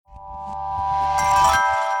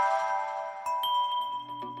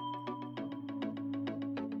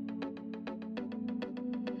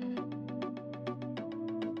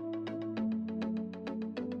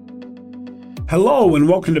Hello and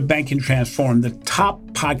welcome to Banking Transformed, the top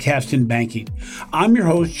podcast in banking. I'm your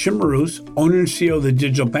host, Jim Marous, owner and CEO of the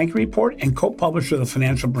Digital Banking Report and co-publisher of the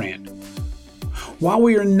Financial Brand. While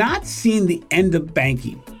we are not seeing the end of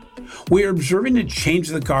banking, we are observing a change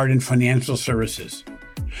of the guard in financial services.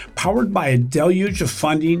 Powered by a deluge of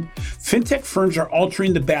funding, fintech firms are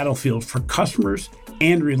altering the battlefield for customers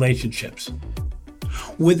and relationships.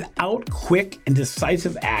 Without quick and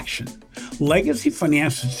decisive action, legacy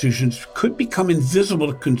financial institutions could become invisible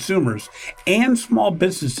to consumers and small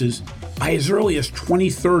businesses by as early as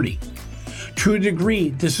 2030. To a degree,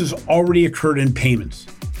 this has already occurred in payments.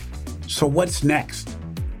 So what's next?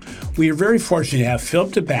 We are very fortunate to have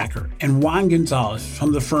Philip deBacker and Juan Gonzalez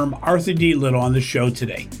from the firm Arthur D. Little on the show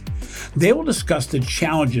today. They will discuss the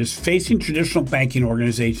challenges facing traditional banking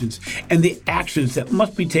organizations and the actions that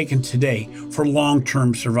must be taken today for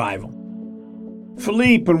long-term survival.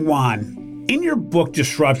 Philippe and Juan, in your book,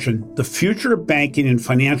 Disruption, The Future of Banking and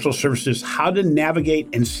Financial Services, How to Navigate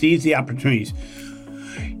and Seize the Opportunities,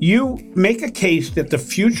 you make a case that the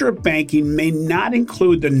future of banking may not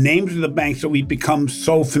include the names of the banks that we've become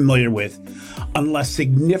so familiar with unless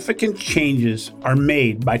significant changes are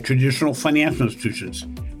made by traditional financial institutions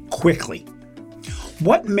quickly.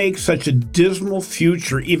 What makes such a dismal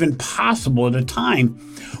future even possible at a time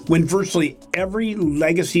when virtually every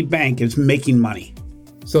legacy bank is making money?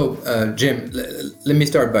 So, Jim, let me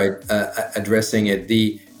start by addressing it.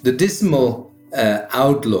 The dismal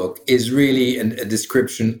outlook is really a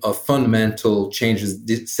description of fundamental changes,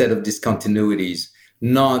 this set of discontinuities,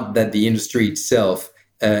 not that the industry itself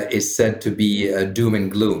is said to be doom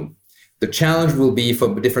and gloom. The challenge will be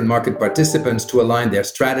for different market participants to align their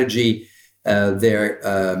strategy, their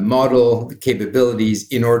model, the capabilities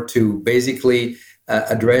in order to basically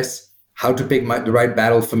address how to pick the right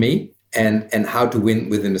battle for me and how to win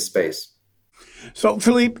within the space. So,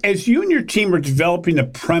 Philippe, as you and your team are developing the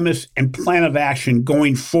premise and plan of action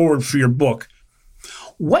going forward for your book,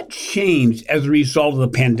 what changed as a result of the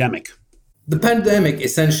pandemic? The pandemic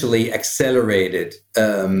essentially accelerated.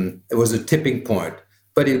 It was a tipping point,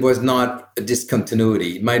 but it was not a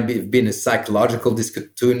discontinuity. It might have been a psychological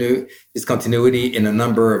discontinuity in a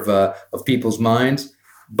number of people's minds.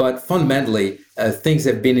 But fundamentally, things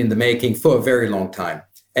have been in the making for a very long time.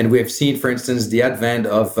 And we have seen, for instance, the advent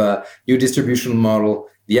of new distribution model,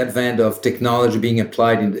 the advent of technology being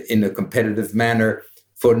applied in a competitive manner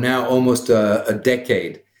for now almost a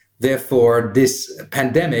decade. Therefore, this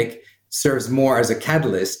pandemic serves more as a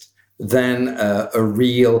catalyst than a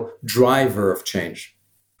real driver of change.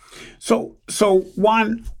 So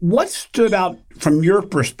Juan, what stood out from your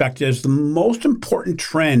perspective as the most important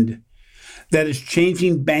trend that is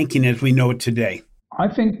changing banking as we know it today? I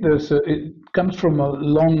think it comes from a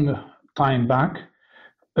long time back,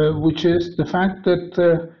 which is the fact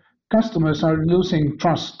that customers are losing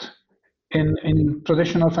trust in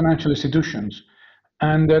traditional financial institutions,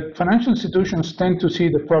 and that financial institutions tend to see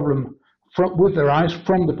the problem with their eyes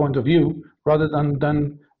from the point of view rather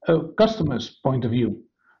than a customer's point of view.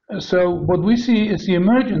 So what we see is the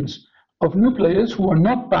emergence of new players who are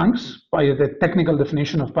not banks by the technical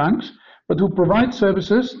definition of banks, but who provide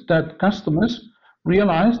services that customers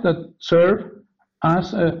realize that serve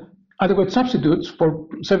as adequate substitutes for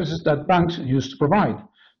services that banks used to provide.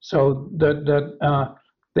 So that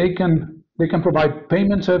they can provide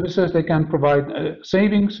payment services, they can provide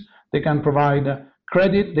savings, they can provide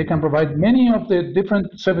credit, they can provide many of the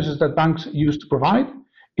different services that banks used to provide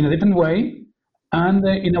in a different way, and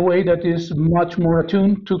in a way that is much more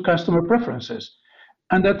attuned to customer preferences.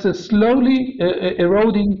 And that's slowly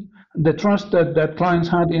eroding the trust that clients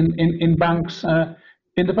had in banks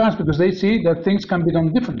in the past, because they see that things can be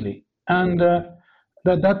done differently. And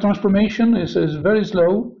that transformation is very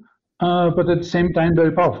slow, but at the same time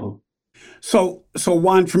very powerful. So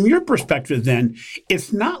Juan, from your perspective then,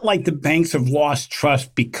 it's not like the banks have lost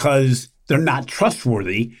trust because they're not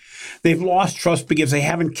trustworthy. They've lost trust because they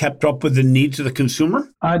haven't kept up with the needs of the consumer?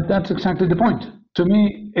 That's exactly the point. To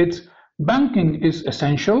me, banking is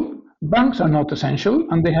essential. Banks are not essential,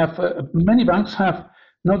 and many banks have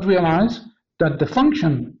not realized that the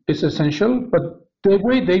function is essential, but the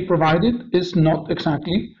way they provide it is not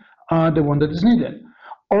exactly the one that is needed.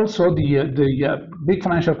 Also, the big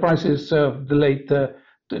financial crisis of the late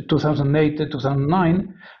 2008 to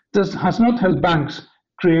 2009 has not helped banks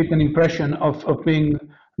create an impression of being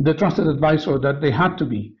the trusted advisor that they had to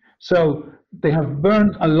be. So they have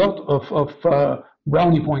burned a lot of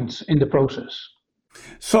brownie points in the process.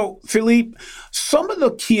 So, Philippe, some of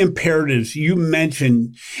the key imperatives you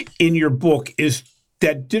mentioned in your book is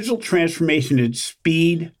that digital transformation at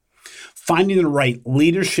speed, finding the right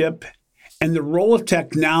leadership, and the role of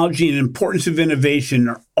technology and importance of innovation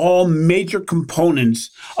are all major components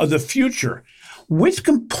of the future. Which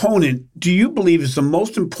component do you believe is the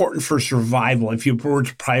most important for survival if you were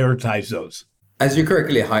to prioritize those? As you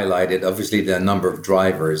correctly highlighted, obviously there are a number of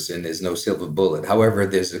drivers and there's no silver bullet. However,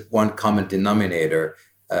 there's one common denominator,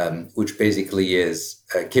 which basically is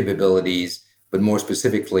capabilities, but more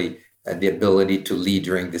specifically, the ability to lead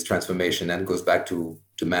during this transformation. And it goes back to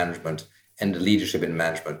management and the leadership in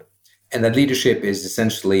management. And that leadership is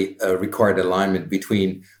essentially a required alignment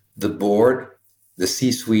between the board, the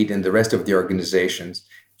C-suite, and the rest of the organizations,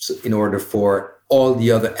 so in order for all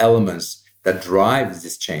the other elements that drive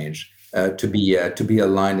this change to be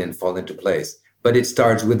aligned and fall into place. But it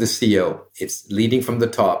starts with the CEO. It's leading from the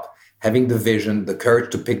top, having the vision, the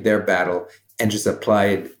courage to pick their battle, and just apply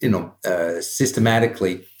it,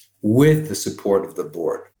 systematically with the support of the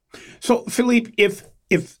board. So, Philippe, if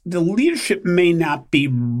the leadership may not be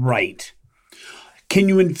right, can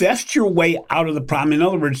you invest your way out of the problem? In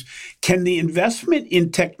other words, can the investment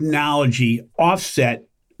in technology offset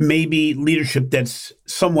maybe leadership that's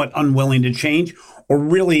somewhat unwilling to change? Or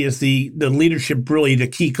really is the leadership really the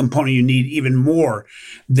key component you need even more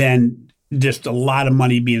than just a lot of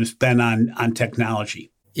money being spent on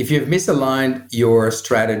technology? If you've misaligned your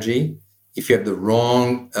strategy, if you have the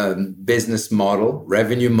wrong business model,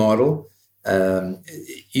 revenue model,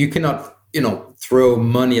 you cannot, throw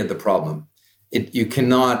money at the problem. You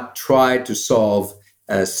cannot try to solve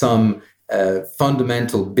some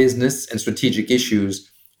fundamental business and strategic issues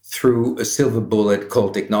through a silver bullet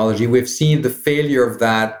called technology. We've seen the failure of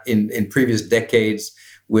that in previous decades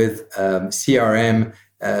with CRM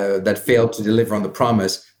that failed to deliver on the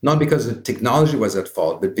promise, not because the technology was at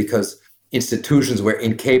fault, but because institutions were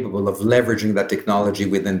incapable of leveraging that technology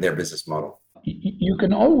within their business model. You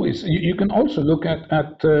can also look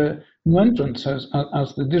at new entrants as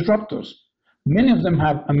the disruptors. Many of them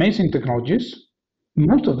have amazing technologies.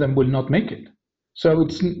 Most of them will not make it. So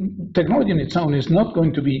technology on its own is not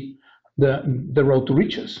going to be the road to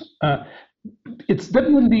riches. It's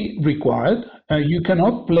definitely required. You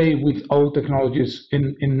cannot play with old technologies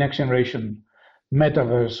in next generation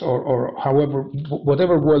metaverse or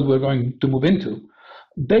whatever world we're going to move into.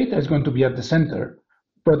 Data is going to be at the center,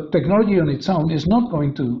 but technology on its own is not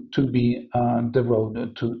going to be the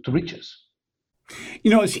road to riches.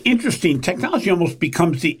 It's interesting. Technology almost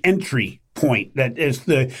becomes the entry point. That is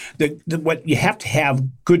the what you have to have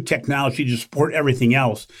good technology to support everything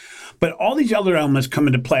else. But all these other elements come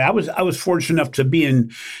into play. I was fortunate enough to be in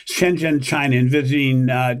Shenzhen, China, and visiting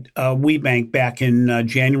WeBank back in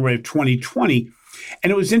January of 2020.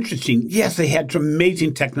 And it was interesting. Yes, they had some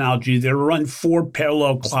amazing technology. They run 4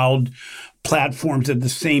 parallel cloud platforms at the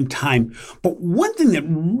same time. But one thing that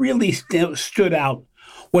really stood out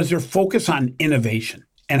was their focus on innovation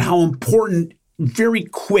and how important very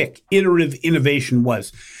quick iterative innovation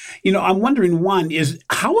was. I'm wondering, one, is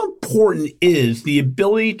how important is the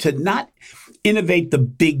ability to not innovate the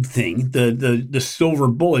big thing, the silver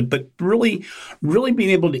bullet, but really being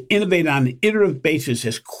able to innovate on an iterative basis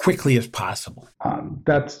as quickly as possible?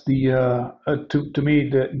 That's to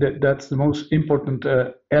me, that's the most important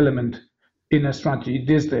element in a strategy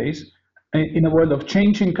these days. In a world of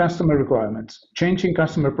changing customer requirements, changing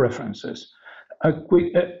customer preferences, a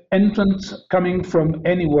quick entrance coming from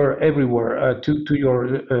anywhere, everywhere to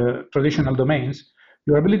your traditional domains,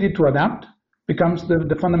 your ability to adapt becomes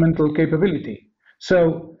the fundamental capability.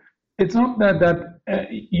 So it's not that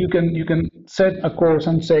you can set a course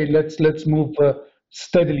and say let's move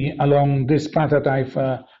steadily along this prototype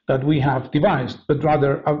that we have devised, but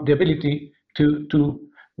rather the ability to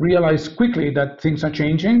realize quickly that things are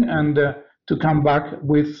changing and to come back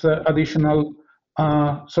with additional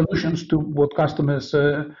solutions to what customers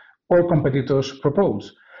or competitors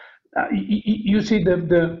propose. You see,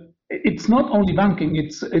 it's not only banking;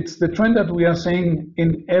 it's the trend that we are seeing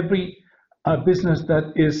in every business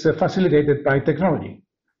that is facilitated by technology.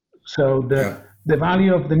 So the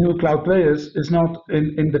value of the new cloud players is not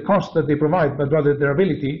in the cost that they provide, but rather their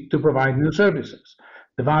ability to provide new services.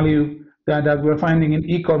 The value that we're finding in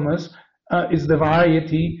e-commerce is the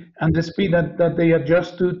variety and the speed that they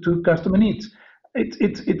adjust to customer needs.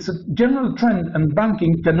 It's a general trend, and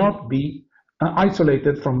banking cannot be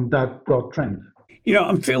isolated from that broad trend.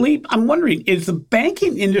 Philippe, I'm wondering, is the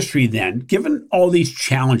banking industry then, given all these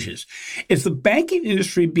challenges, is the banking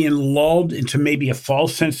industry being lulled into maybe a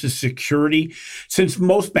false sense of security? Since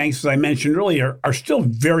most banks, as I mentioned earlier, are still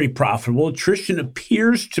very profitable, attrition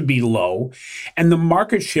appears to be low, and the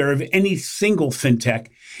market share of any single fintech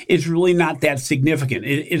is really not that significant.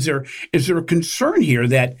 Is there a concern here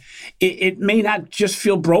that it may not just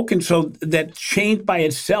feel broken, so that change by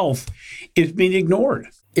itself is being ignored?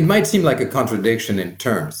 It might seem like a contradiction in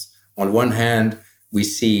terms. On one hand, we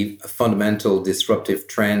see fundamental disruptive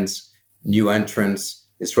trends, new entrants,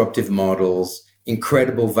 disruptive models,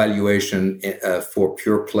 incredible valuation for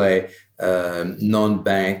pure play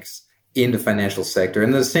non-banks in the financial sector.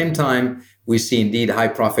 And at the same time, we see indeed high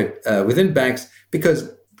profit within banks because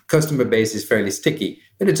customer base is fairly sticky.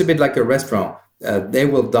 And it's a bit like a restaurant. They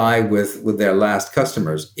will die with their last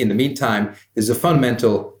customers. In the meantime, there's a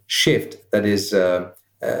fundamental shift that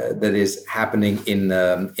is happening in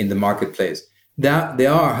the marketplace.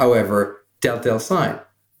 There are, however, telltale signs.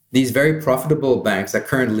 These very profitable banks are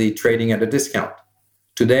currently trading at a discount.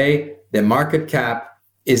 Today, their market cap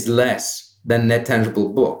is less than net tangible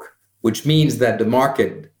book, which means that the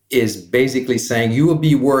market is basically saying you will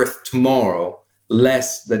be worth tomorrow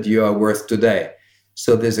less than you are worth today.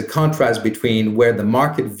 So there's a contrast between where the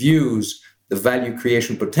market views the value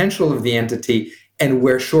creation potential of the entity and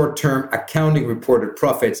where short-term accounting reported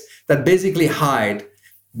profits that basically hide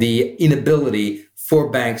the inability for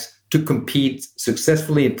banks to compete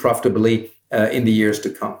successfully and profitably in the years to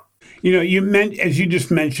come. As you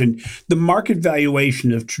just mentioned, the market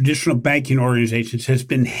valuation of traditional banking organizations has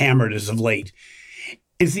been hammered as of late.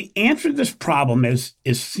 Is the answer to this problem, as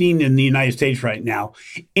is seen in the United States right now,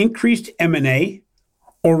 increased M&A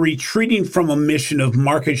or retreating from a mission of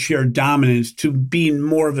market share dominance to being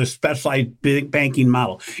more of a specialized big banking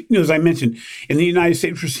model? As I mentioned, in the United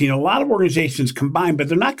States, we're seeing a lot of organizations combine, but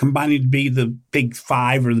they're not combining to be the big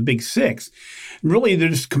five or the big six. Really, they're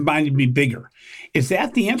just combining to be bigger. Is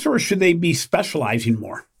that the answer, or should they be specializing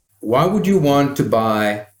more? Why would you want to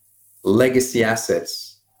buy legacy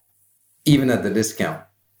assets, even at the discount,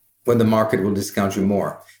 when the market will discount you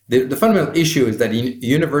more? The fundamental issue is that the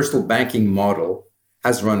universal banking model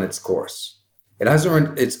has run its course. It has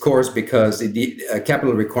run its course because the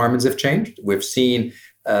capital requirements have changed. We've seen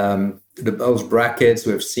those brackets,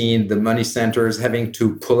 we've seen the money centers having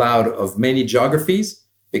to pull out of many geographies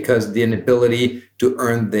because the inability to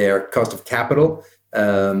earn their cost of capital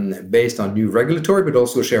based on new regulatory, but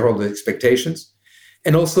also shareholder expectations,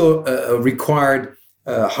 and also required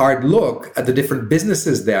a hard look at the different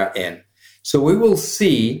businesses they're in. So we will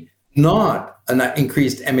see not an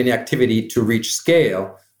increased M&A activity to reach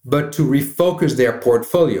scale, but to refocus their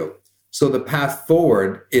portfolio. So the path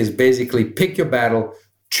forward is basically pick your battle,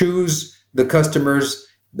 choose the customers,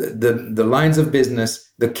 the lines of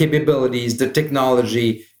business, the capabilities, the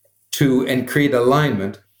technology and create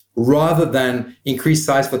alignment rather than increase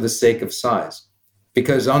size for the sake of size.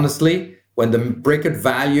 Because honestly, when the market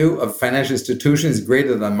value of financial institutions is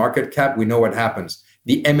greater than market cap, we know what happens.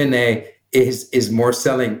 The M&A is more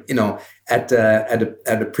selling, at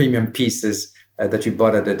a premium pieces that you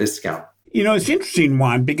bought at a discount. It's interesting,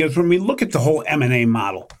 Juan, because when we look at the whole M&A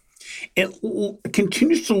model, it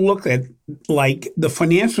continues to look at like the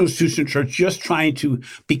financial institutions are just trying to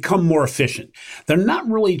become more efficient. They're not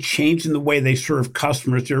really changing the way they serve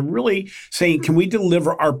customers. They're really saying, can we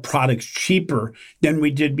deliver our products cheaper than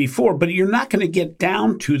we did before? But you're not going to get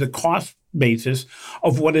down to the cost basis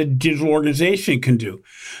of what a digital organization can do.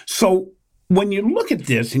 So when you look at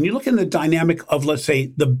this and you look at the dynamic of, let's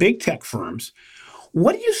say, the big tech firms,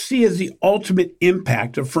 what do you see as the ultimate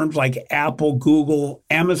impact of firms like Apple, Google,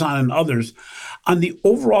 Amazon, and others on the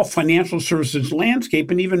overall financial services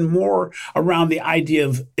landscape, and even more around the idea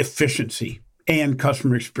of efficiency and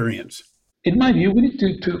customer experience? In my view, we need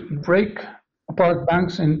to break apart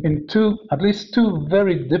banks in at least two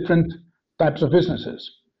very different types of businesses.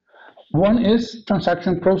 One is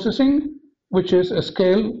transaction processing, which is a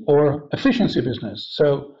scale or efficiency business.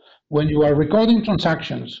 So when you are recording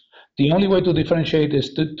transactions, the only way to differentiate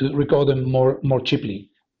is to record them more cheaply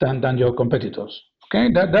than your competitors. Okay,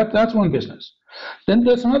 that's one business. Then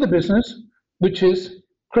there's another business, which is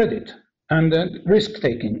credit and risk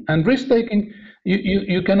taking. And risk taking,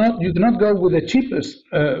 you do not go with the cheapest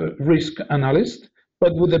risk analyst,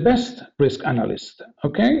 but with the best risk analyst.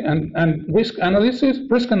 Okay, and risk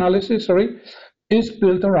analysis, is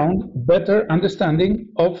built around better understanding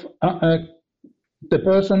of the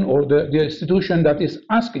person or the institution that is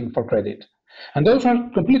asking for credit. And those are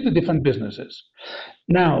completely different businesses.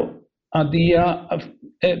 Now, the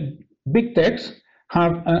big techs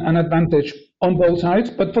have an advantage on both sides,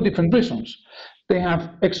 but for different reasons. they have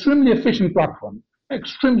extremely efficient platforms.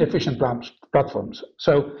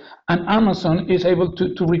 So, and Amazon is able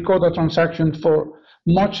to record a transaction for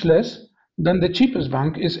much less than the cheapest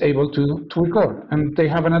bank is able to record. And they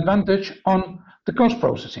have an advantage on the cost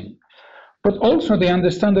processing. But also they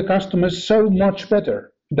understand the customers so much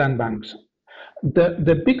better than banks.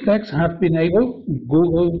 The big techs have been able,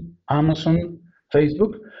 Google, Amazon,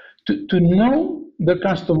 Facebook, to know their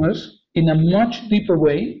customers in a much deeper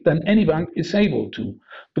way than any bank is able to,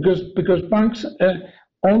 because banks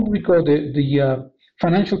only record the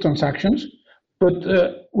financial transactions, but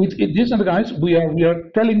with these other guys, we are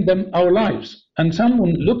telling them our lives, and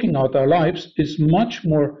someone looking at our lives is much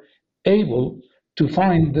more able to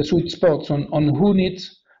find the sweet spots on who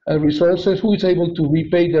needs resources, who is able to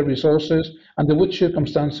repay their resources, under which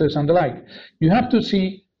circumstances and the like. You have to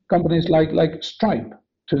see companies like Stripe,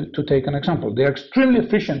 to take an example. They're extremely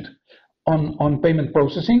efficient on payment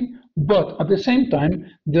processing, but at the same time,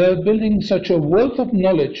 they're building such a wealth of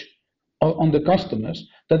knowledge on the customers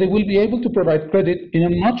that they will be able to provide credit in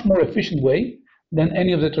a much more efficient way than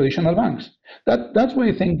any of the traditional banks. That's why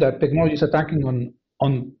I think that technology is attacking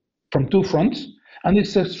from two fronts, and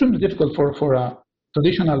it's extremely difficult for a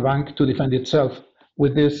traditional bank to defend itself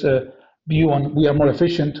with this view on we are more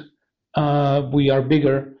efficient, we are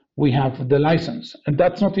bigger, we have the license, and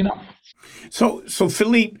that's not enough. So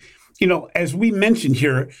Philippe, as we mentioned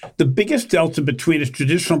here, the biggest delta between a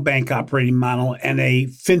traditional bank operating model and a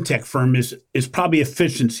fintech firm is probably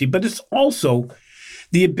efficiency, but it's also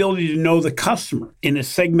the ability to know the customer in a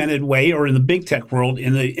segmented way, or in the big tech world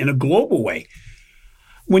in a global way.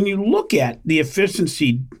 When you look at the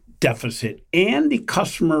efficiency deficit and the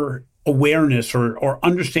customer awareness or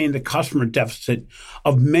understanding the customer deficit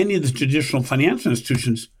of many of the traditional financial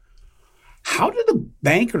institutions, how did the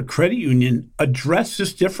bank or credit union address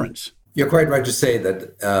this difference? You're quite right to say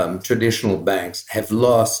that traditional banks have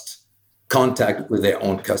lost contact with their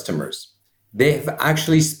own customers. They have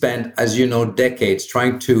actually spent, as you know, decades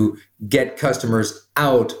trying to get customers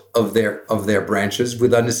out of their branches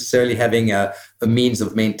without necessarily having a means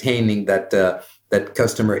of maintaining that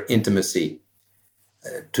customer intimacy.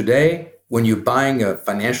 Today, when you're buying a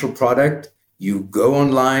financial product, you go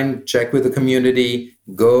online, check with the community,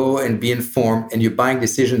 go and be informed, and your buying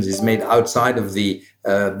decisions is made outside of the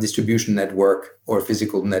distribution network or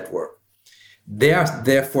physical network. They are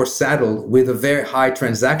therefore saddled with a very high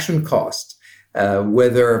transaction cost,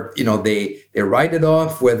 whether they write it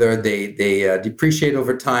off, whether they depreciate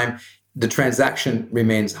over time, the transaction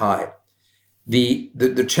remains high.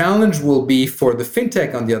 The challenge will be for the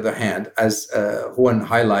fintech, on the other hand, as Juan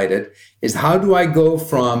highlighted, is how do I go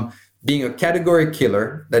from being a category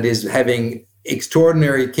killer, that is having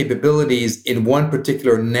extraordinary capabilities in one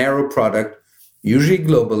particular narrow product, usually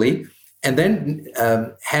globally, and then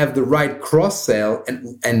have the right cross-sale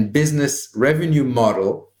and business revenue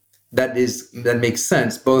model that makes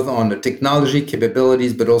sense, both on the technology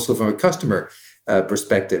capabilities, but also from a customer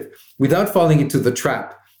perspective, without falling into the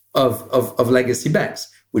trap of legacy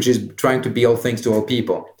banks, which is trying to be all things to all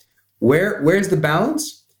people. Where's the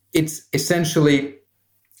balance? It's essentially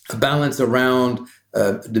a balance around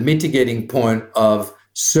the mitigating point of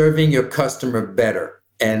serving your customer better.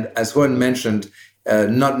 And as Juan mentioned,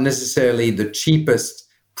 not necessarily the cheapest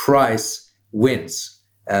price wins.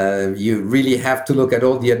 You really have to look at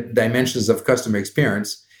all the dimensions of customer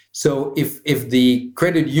experience. So if the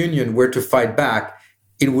credit union were to fight back,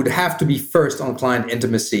 it would have to be first on client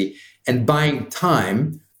intimacy and buying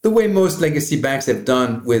time, the way most legacy banks have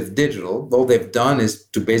done with digital. All they've done is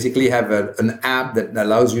to basically have an app that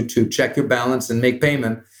allows you to check your balance and make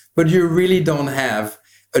payment, but you really don't have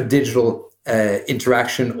a digital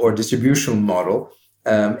interaction or distribution model.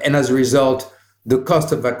 And as a result, the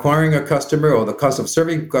cost of acquiring a customer or the cost of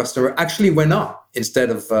serving a customer actually went up instead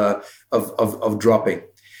of dropping.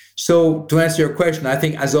 So to answer your question, I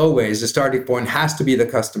think, as always, the starting point has to be the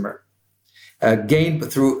customer. Gain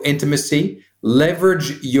through intimacy,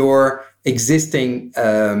 leverage your existing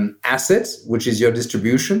assets, which is your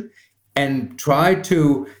distribution, and try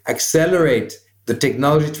to accelerate the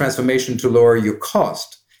technology transformation to lower your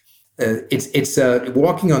cost. It's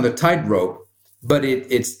walking on the tightrope, but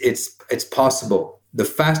it's possible. The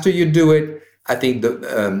faster you do it, I think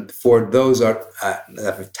for those that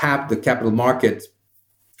have tapped the capital market,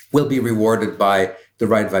 will be rewarded by the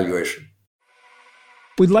right valuation.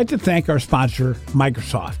 We'd like to thank our sponsor,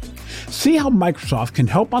 Microsoft. See how Microsoft can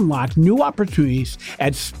help unlock new opportunities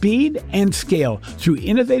at speed and scale through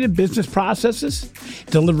innovative business processes,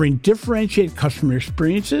 delivering differentiated customer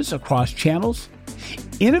experiences across channels,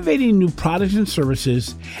 innovating new products and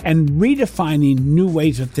services, and redefining new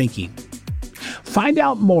ways of thinking. Find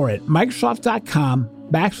out more at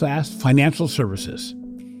Microsoft.com/financial services.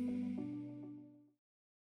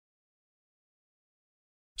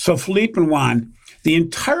 So Philippe and Juan, the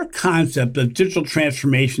entire concept of digital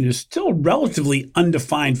transformation is still relatively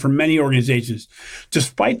undefined for many organizations,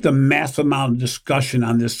 despite the massive amount of discussion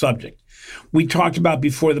on this subject. We talked about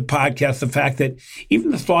before the podcast the fact that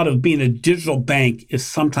even the thought of being a digital bank is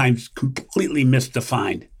sometimes completely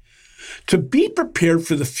misdefined. To be prepared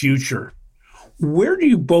for the future, where do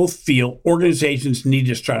you both feel organizations need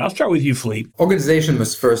to start? I'll start with you, Philippe. Organization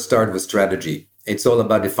must first start with strategy. It's all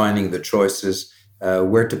about defining the choices,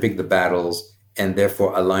 where to pick the battles, and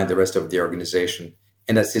therefore align the rest of the organization.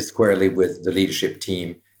 And that sits squarely with the leadership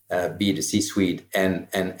team, be the C-suite and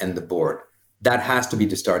the board. That has to be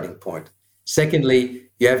the starting point. Secondly,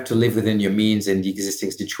 you have to live within your means in the existing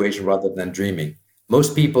situation rather than dreaming.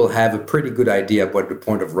 Most people have a pretty good idea of what the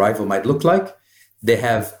point of arrival might look like. They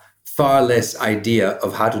have far less idea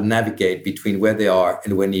of how to navigate between where they are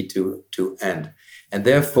and where they need to end. And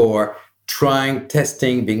therefore,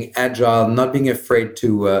 testing, being agile, not being afraid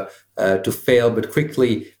to fail, but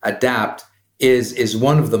quickly adapt is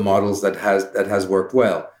one of the models that has worked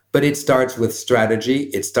well. But it starts with strategy.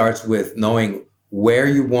 It starts with knowing where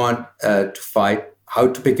you want to fight, how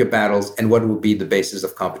to pick your battles, and what will be the basis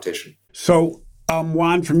of competition. So,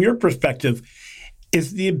 Juan, from your perspective,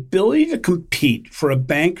 is the ability to compete for a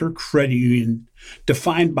bank or credit union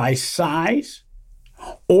defined by size,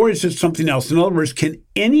 or is it something else? In other words, can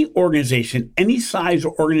any organization, any size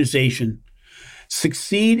organization,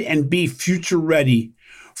 succeed and be future ready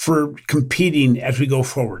for competing as we go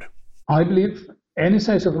forward? I believe any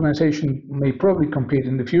size of organization may probably compete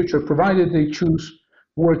in the future, provided they choose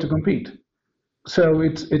where to compete. So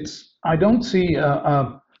it's I don't see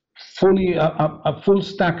a full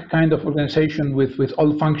stack kind of organization with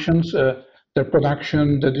all functions, the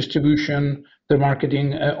production, the distribution, the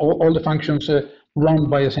marketing, all the functions run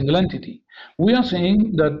by a single entity. We are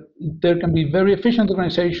seeing that there can be very efficient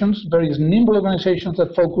organizations, very nimble organizations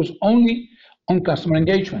that focus only on customer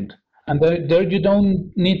engagement. And there you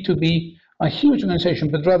don't need to be a huge organization,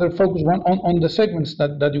 but rather focus on the segments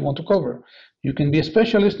that you want to cover. You can be a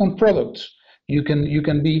specialist on products. You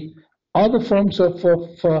can be other forms of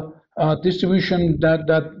distribution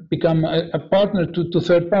that become a partner to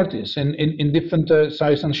third parties in different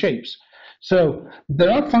size and shapes. So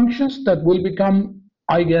there are functions that will become,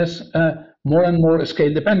 I guess, more and more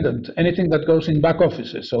scale dependent. Anything that goes in back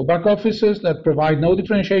offices. So back offices that provide no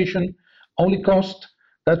differentiation, only cost,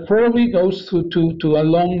 that probably goes to a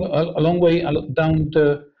long way down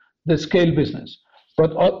the scale business.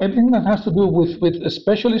 But everything that has to do with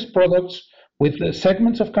specialist products, with the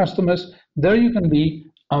segments of customers, there you can be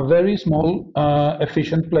a very small,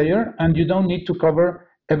 efficient player, and you don't need to cover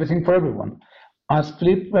everything for everyone. As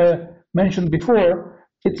Philippe mentioned before,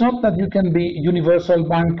 it's not that you can be universal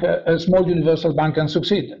bank, a small universal bank, and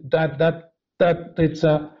succeed. That it's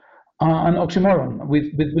an oxymoron.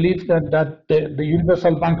 We believe that the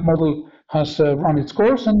universal bank model has run its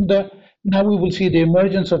course, and now we will see the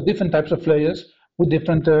emergence of different types of players with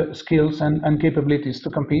different skills and capabilities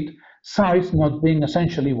to compete, size not being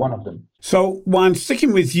essentially one of them. So, Juan,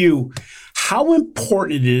 sticking with you, how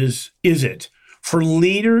important is it for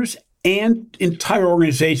leaders and entire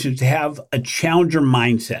organizations to have a challenger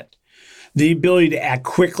mindset, the ability to act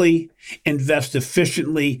quickly, invest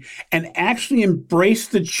efficiently, and actually embrace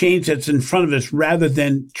the change that's in front of us rather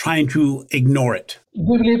than trying to ignore it?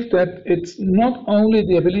 We believe that it's not only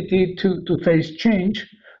the ability to face change,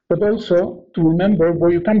 but also to remember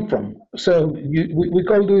where you come from. So we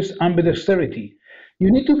call this ambidexterity.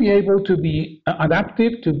 You need to be able to be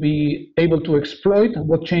adaptive, to be able to exploit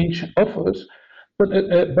what change offers,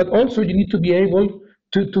 but also you need to be able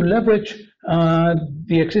to leverage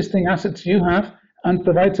the existing assets you have and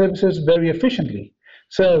provide services very efficiently.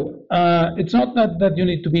 So it's not that you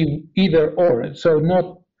need to be either or. So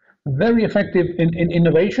not very effective in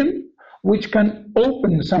innovation, which can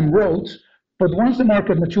open some roads, but once the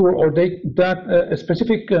market matures or that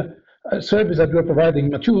specific service that you're providing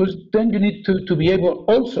matures, then you need to be able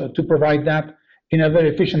also to provide that in a very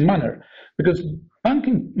efficient manner. Because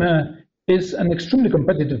banking is an extremely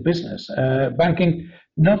competitive business. Banking,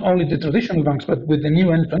 not only the traditional banks, but with the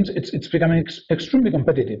new entrants, it's becoming extremely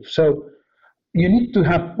competitive. So you need to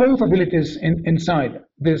have both abilities inside.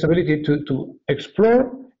 This ability to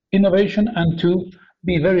explore innovation and to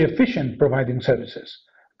be very efficient providing services.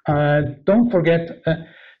 Don't forget,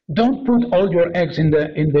 don't put all your eggs in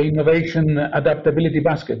the innovation adaptability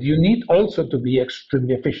basket. You need also to be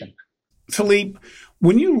extremely efficient. Philippe,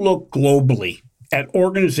 when you look globally at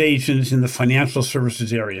organizations in the financial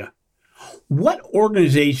services area, What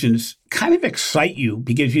organizations kind of excite you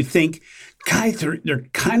because you think, guys, they're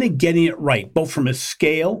kind of getting it right, both from a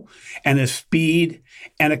scale and a speed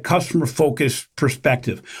and a customer-focused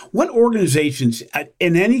perspective? What organizations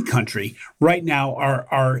in any country right now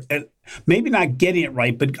are maybe not getting it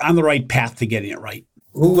right, but on the right path to getting it right?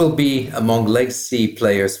 Who will be among legacy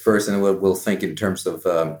players first, and we'll think in terms of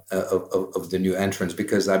the new entrants,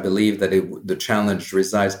 because I believe that the challenge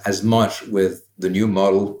resides as much with the new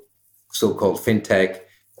model, so-called fintech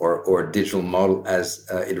or digital model, as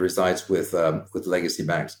it resides with legacy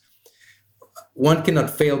banks. One cannot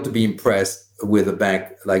fail to be impressed with a bank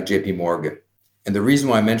like JP Morgan. And the reason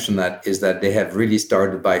why I mention that is that they have really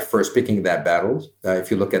started by first picking their battles.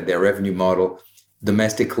 If you look at their revenue model,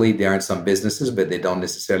 domestically, they are in some businesses, but they don't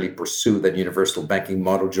necessarily pursue that universal banking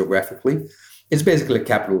model geographically. It's basically a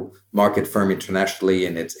capital market firm internationally,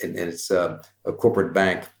 and it's a corporate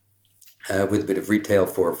bank with a bit of retail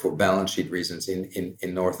for balance sheet reasons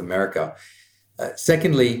in North America.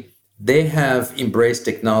 Secondly, they have embraced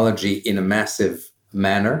technology in a massive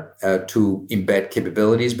manner to embed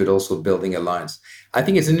capabilities, but also building a lines. I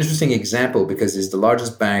think it's an interesting example because it's the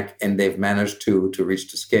largest bank and they've managed to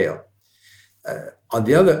reach the scale. On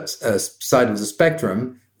the other side of the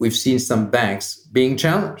spectrum, we've seen some banks being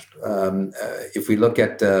challenged. If we look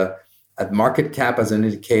at market cap as an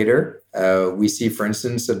indicator, we see, for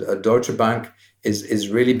instance, a Deutsche Bank is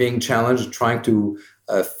really being challenged, trying to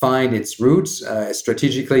find its roots.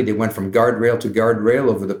 Strategically, they went from guardrail to guardrail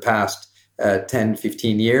over the past 10,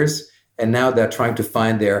 15 years, and now they're trying to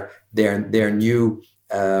find their new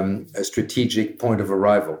strategic point of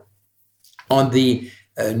arrival. On the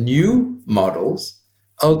new models,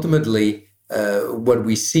 ultimately, what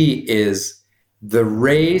we see is the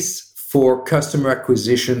race for customer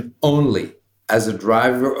acquisition only as a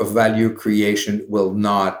driver of value creation will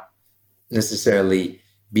not necessarily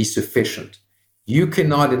be sufficient. You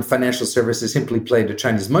cannot, in financial services, simply play the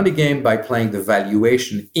Chinese money game by playing the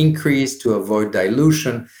valuation increase to avoid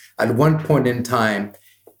dilution. At one point in time,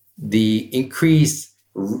 the increased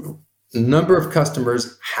number of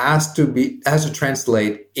customers has to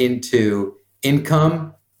translate into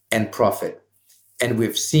income and profit. And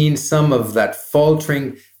we've seen some of that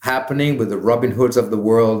faltering happening with the Robin Hoods of the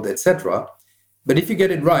world, etc. But if you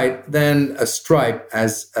get it right, then a Stripe,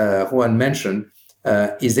 as Juan mentioned,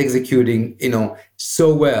 is executing,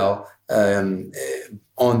 so well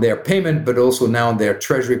on their payment, but also now on their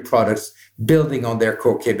treasury products, building on their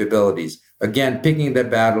core capabilities. Again, picking their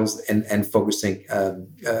battles and focusing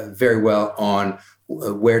very well on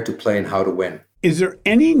where to play and how to win. Is there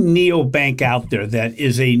any neobank out there that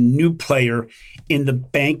is a new player in the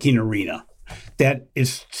banking arena that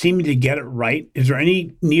is seeming to get it right? Is there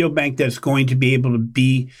any neobank that's going to be able to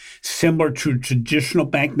be similar to a traditional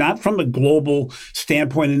bank, not from a global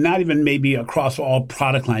standpoint and not even maybe across all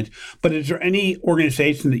product lines, but is there any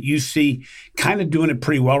organization that you see kind of doing it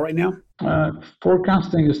pretty well right now?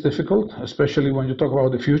 Forecasting is difficult, especially when you talk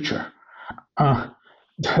about the future.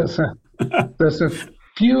 There's a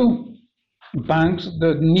few banks,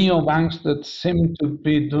 the neobanks, that seem to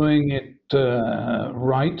be doing it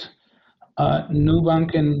right.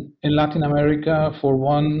 Nubank in Latin America, for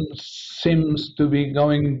one, seems to be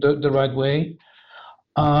going the right way.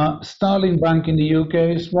 Starling Bank in the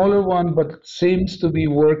UK, smaller one, but seems to be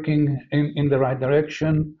working in the right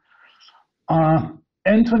direction.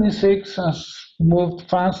 N26 has moved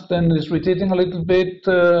fast and is retreating a little bit.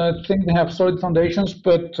 I think they have solid foundations,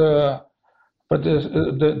 but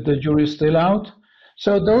the jury is still out.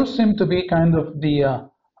 So those seem to be kind of the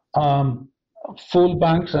full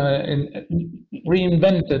banks,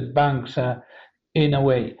 reinvented banks in a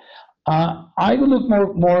way. I will look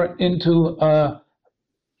more into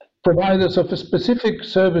providers of specific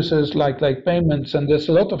services like payments, and there's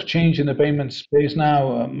a lot of change in the payment space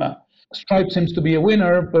now. Stripe seems to be a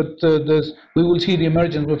winner, but we will see the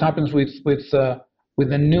emergence. What happens with the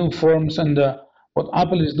new forms, and what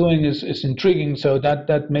Apple is doing is intriguing. So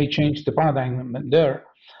that may change the paradigm there.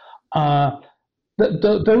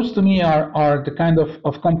 Those to me are the kind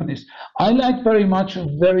of companies I like very much.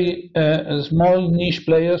 Very small niche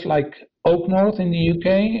players like Oaknorth in the UK,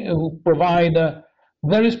 who provide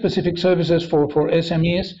very specific services for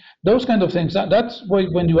SMEs. Those kind of things. That's why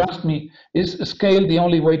when you ask me, is scale the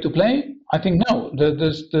only way to play? I think no.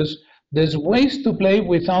 There's ways to play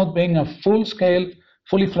without being a full-scale,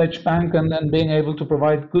 fully fledged bank, and then being able to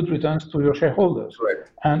provide good returns to your shareholders, right,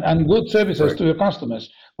 and good services, right, to your customers,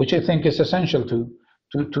 which I think is essential to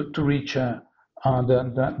reach that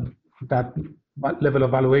level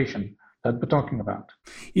of valuation that we're talking about.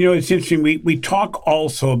 It's interesting. We talk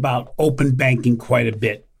also about open banking quite a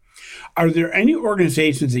bit. Are there any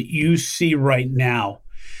organizations that you see right now?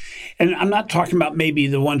 And I'm not talking about maybe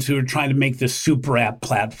the ones who are trying to make the super app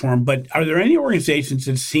platform, but are there any organizations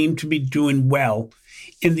that seem to be doing well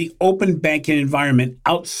in the open banking environment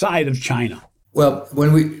outside of China? Well,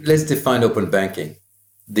 let's define open banking.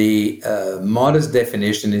 The modest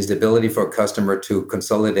definition is the ability for a customer to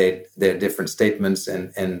consolidate their different statements,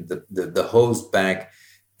 and the host bank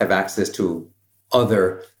have access to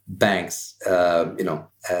other banks'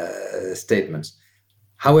 statements.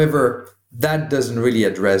 However, that doesn't really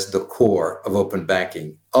address the core of open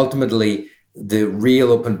banking. Ultimately, the real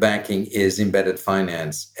open banking is embedded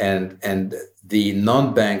finance, and the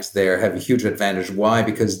non-banks there have a huge advantage. Why?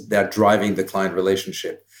 Because they're driving the client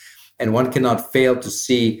relationship. And one cannot fail to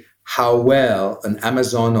see how well an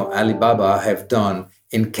Amazon or Alibaba have done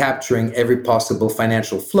in capturing every possible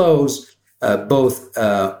financial flows, both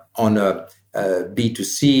on a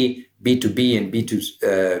B2C, B2B, and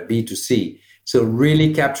B2C. So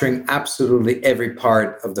really capturing absolutely every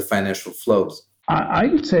part of the financial flows. I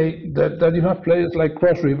would say that you have players like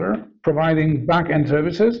Cross River providing back-end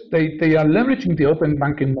services. They are leveraging the open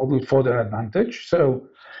banking model for their advantage. So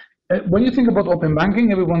when you think about open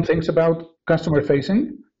banking, everyone thinks about customer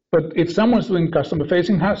facing. But if someone's doing customer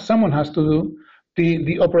facing, someone has to do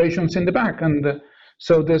the operations in the back. And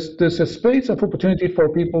so there's a space of opportunity for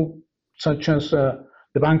people such as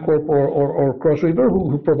the Bancorp or Cross River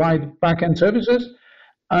who provide back-end services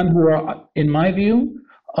and who are, in my view,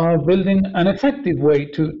 are building an effective way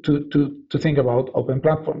to think about open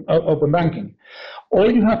banking. Or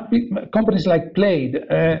you have companies like Plaid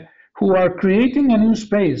who are creating a new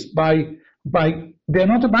space by they're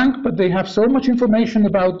not a bank, but they have so much information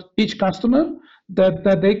about each customer that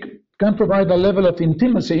they can provide a level of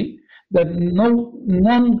intimacy that no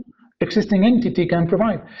non-existing entity can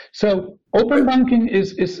provide. So open banking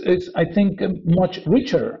is I think much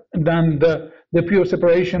richer than the pure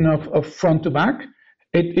separation of front to back.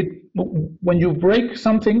 When you break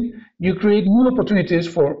something, you create new opportunities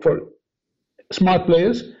for smart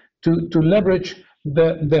players to leverage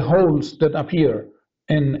the holes that appear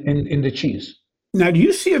in the cheese. Now, do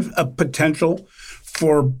you see a potential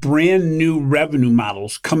for brand new revenue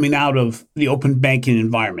models coming out of the open banking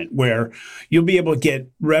environment where you'll be able to get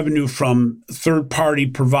revenue from third-party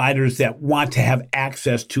providers that want to have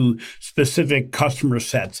access to specific customer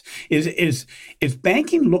sets? Is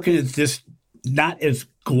banking looking at this not as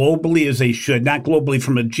globally as they should, not globally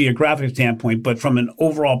from a geographic standpoint, but from an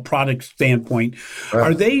overall product standpoint? Right.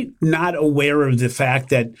 Are they not aware of the fact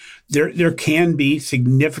that there can be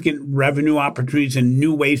significant revenue opportunities and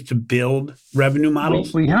new ways to build revenue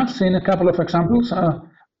models? We have seen a couple of examples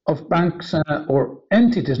of banks or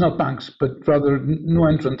entities, not banks, but rather new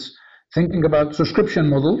entrants, thinking about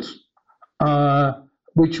subscription models,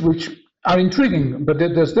 which are intriguing, but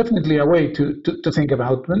there's definitely a way to think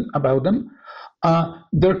about them.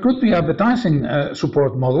 There could be advertising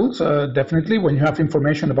support models. Definitely, when you have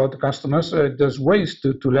information about the customers, there's ways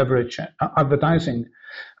to leverage advertising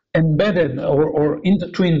embedded or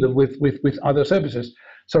intertwined with other services.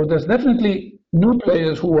 So there's definitely new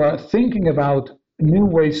players who are thinking about new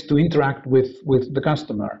ways to interact with the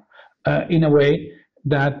customer in a way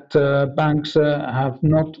that banks have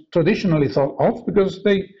not traditionally thought of, because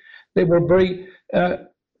they were very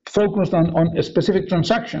focused on specific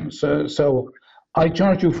transactions. So I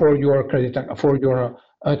charge you for your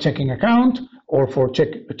checking account, or for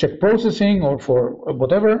check processing, or for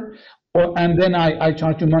whatever, and then I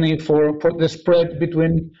charge you money for the spread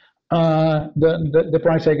between the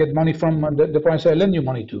price I get money from and the price I lend you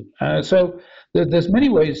money to. So there's many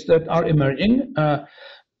ways that are emerging.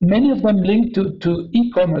 Many of them linked to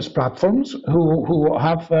e-commerce platforms who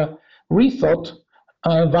have rethought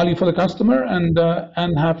value for the customer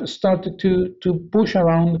and have started to push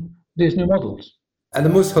around these new models. At the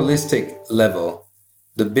most holistic level,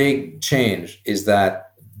 the big change is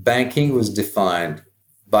that banking was defined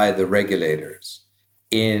by the regulators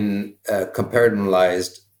in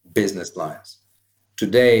compartmentalized business lines.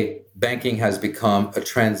 Today, banking has become a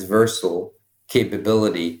transversal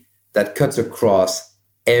capability that cuts across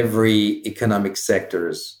every economic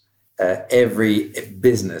sectors, every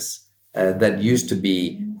business that used to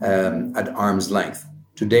be at arm's length.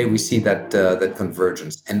 Today, we see that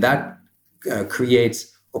convergence, and that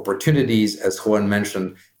creates opportunities, as Juan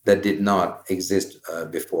mentioned, that did not exist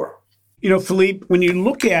before. You know, Philippe, when you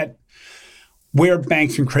look at where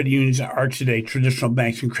banks and credit unions are today, traditional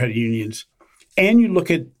banks and credit unions, and you look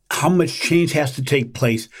at how much change has to take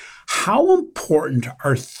place, how important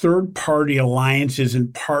are third-party alliances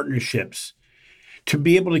and partnerships to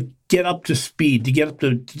be able to get up to speed, to get up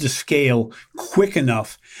to scale quick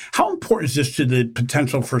enough. How important is this to the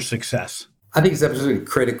potential for success? I think it's absolutely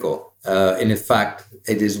critical. And in fact,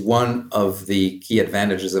 it is one of the key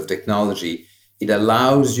advantages of technology. It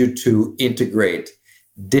allows you to integrate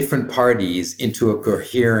different parties into a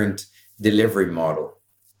coherent delivery model.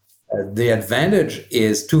 The advantage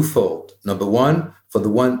is twofold. Number one, for the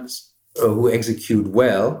ones who execute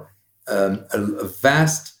well, a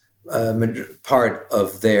vast part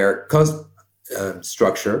of their cost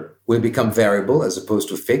structure will become variable as opposed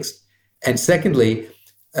to fixed. And secondly,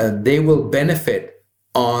 they will benefit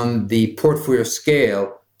on the portfolio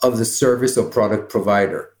scale of the service or product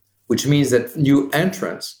provider, which means that new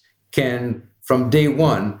entrants can, from day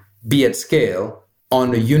one, be at scale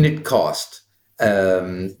on a unit cost,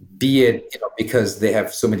 be it because they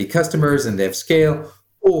have so many customers and they have scale,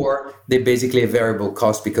 or they basically have variable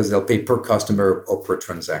cost because they'll pay per customer or per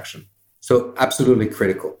transaction. So absolutely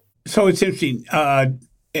critical. So it's interesting.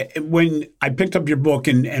 When I picked up your book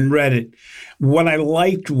and read it, what I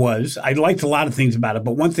liked a lot of things about it,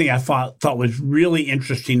 but one thing I thought was really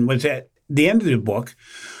interesting was at the end of the book,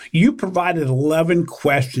 you provided 11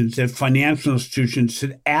 questions that financial institutions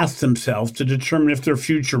should ask themselves to determine if they're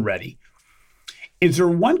future ready. Is there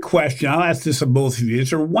one question, I'll ask this of both of you,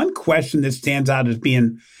 is there one question that stands out as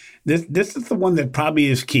being, this is the one that probably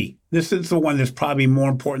is key? This is the one that's probably more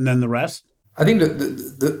important than the rest? I think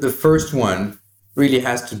the first one really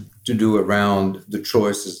has to do around the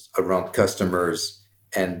choices around customers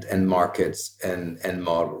and markets and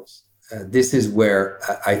models. This is where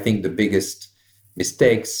I think the biggest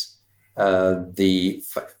mistakes, where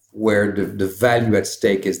the value at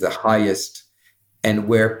stake is the highest, and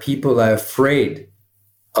where people are afraid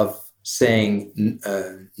of saying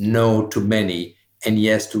no to many and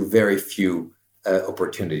yes to very few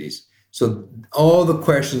opportunities. So all the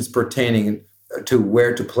questions pertaining to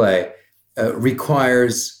where to play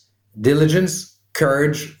requires diligence,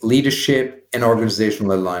 courage, leadership, and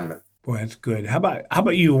organizational alignment. Boy, that's good. How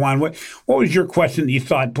about you, Juan? What was your question that you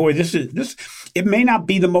thought, boy, this it may not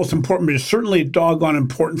be the most important, but it's certainly doggone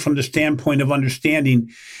important from the standpoint of understanding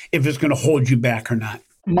if it's going to hold you back or not?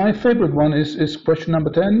 My favorite one is question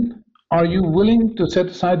number 10. Are you willing to set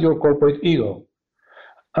aside your corporate ego?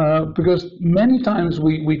 Because many times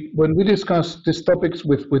when we discuss these topics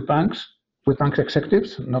with bank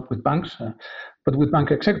executives, not with banks, but with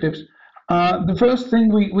bank executives, the first thing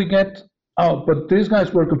we get, but these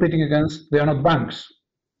guys we're competing against, they are not banks.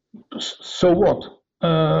 So what?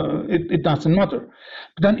 It doesn't matter.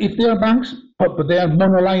 But then if they are banks, but they are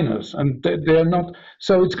monoliners, and they are not.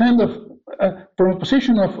 So it's kind of from a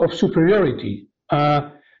position of superiority.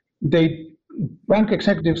 Bank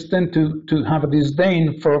executives tend to have a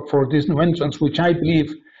disdain for these new entrants, which I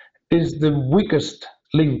believe is the weakest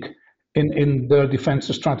link in their defense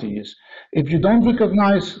strategies. If you don't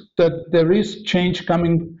recognize that there is change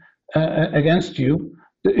coming against you,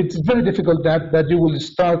 it's very difficult that you will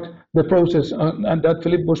start the process and that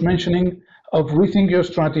Philippe was mentioning of rethink your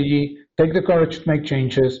strategy, take the courage to make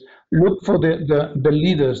changes, look for the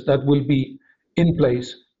leaders that will be in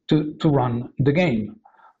place to run the game.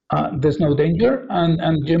 There's no danger,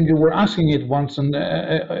 and Jim, you were asking it once and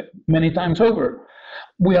many times over.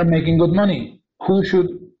 We are making good money.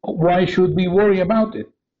 Why should we worry about it?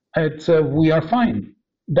 We are fine.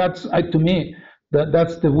 That's to me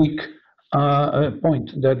that's the weak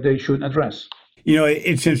point that they should address. You know,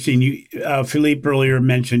 it's interesting. Philippe earlier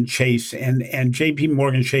mentioned Chase and JP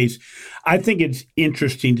Morgan Chase. I think it's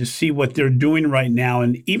interesting to see what they're doing right now,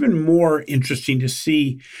 and even more interesting to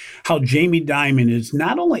see how Jamie Dimon is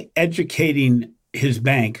not only educating his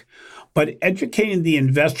bank, but educating the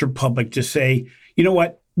investor public to say, you know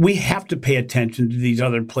what, we have to pay attention to these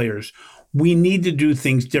other players. We need to do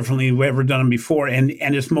things differently than we've ever done them before. And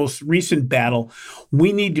its most recent battle,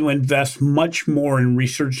 we need to invest much more in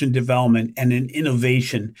research and development and in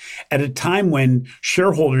innovation at a time when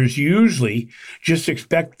shareholders usually just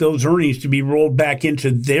expect those earnings to be rolled back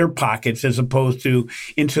into their pockets as opposed to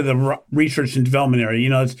into the research and development area. You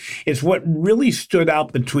know, it's what really stood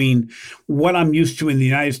out between what I'm used to in the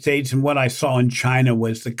United States and what I saw in China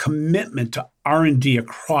was the commitment to R&D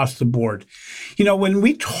across the board. You know, when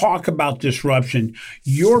we talk about disruption,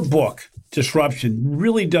 your book, Disruption,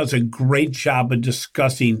 really does a great job of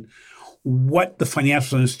discussing what the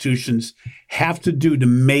financial institutions have to do to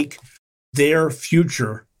make their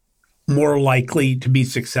future more likely to be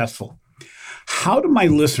successful. How do my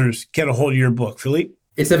listeners get a hold of your book, Philippe?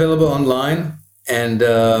 It's available online, and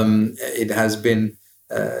it has been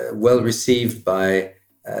well received by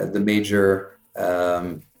the major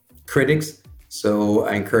critics. So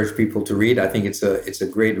I encourage people to read. I think it's a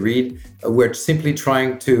great read. We're simply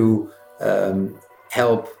trying to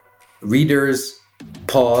help readers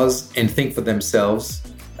pause and think for themselves.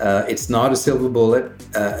 It's not a silver bullet,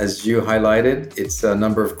 as you highlighted. It's a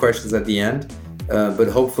number of questions at the end, but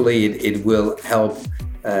hopefully it will help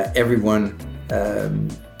everyone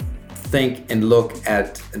think and look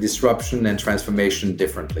at disruption and transformation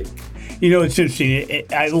differently. You know, it's interesting.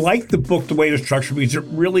 I like the book, the way it was structured, because it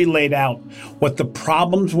really laid out what the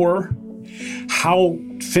problems were, how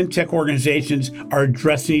fintech organizations are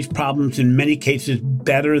addressing these problems in many cases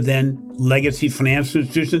better than legacy financial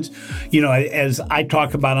institutions. You know, as I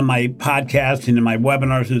talk about on my podcast and in my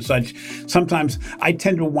webinars and such, sometimes I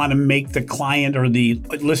tend to want to make the client or the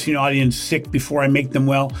listening audience sick before I make them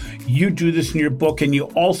well. You do this in your book, and you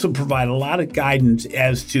also provide a lot of guidance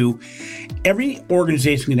as to every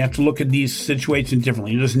organization can have to look at these situations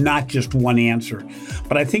differently. There's not just one answer.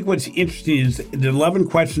 But I think what's interesting is the 11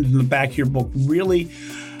 questions in the back of your book really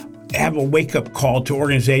have a wake-up call to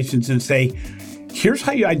organizations and say, here's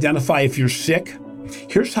how you identify if you're sick.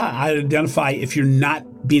 Here's how to identify if you're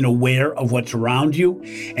not being aware of what's around you.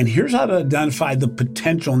 And here's how to identify the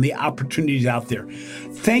potential and the opportunities out there.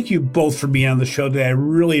 Thank you both for being on the show today. I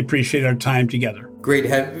really appreciate our time together.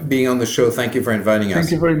 Great being on the show. Thank you for inviting us.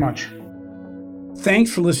 Thank you very much.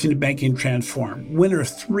 Thanks for listening to Banking Transform, winner of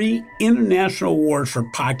 3 international awards for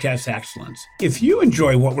podcast excellence. If you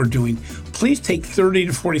enjoy what we're doing, please take 30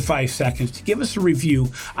 to 45 seconds to give us a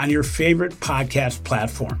review on your favorite podcast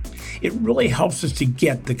platform. It really helps us to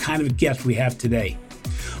get the kind of guests we have today.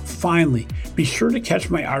 Finally, be sure to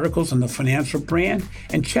catch my articles on the financial brand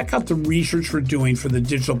and check out the research we're doing for the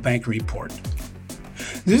Digital Bank Report.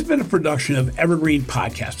 This has been a production of Evergreen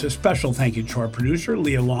Podcast. A special thank you to our producer,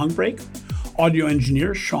 Leah Longbreak, audio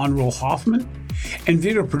engineer Sean Roll Hoffman, and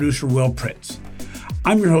video producer Will Pritz.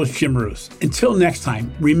 I'm your host, Jim Marous. Until next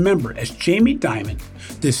time, remember, as Jamie Dimon,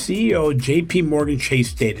 the CEO of JP Morgan Chase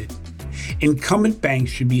stated, incumbent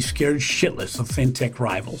banks should be scared shitless of fintech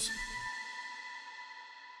rivals.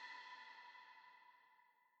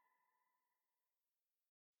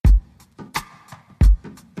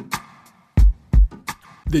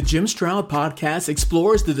 The Jim Stroud Podcast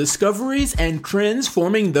explores the discoveries and trends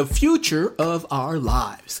forming the future of our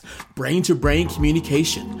lives. Brain-to-brain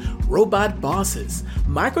communication, robot bosses,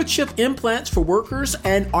 microchip implants for workers,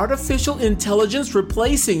 and artificial intelligence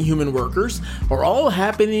replacing human workers are all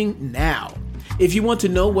happening now. If you want to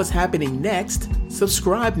know what's happening next,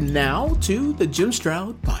 subscribe now to the Jim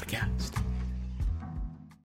Stroud Podcast.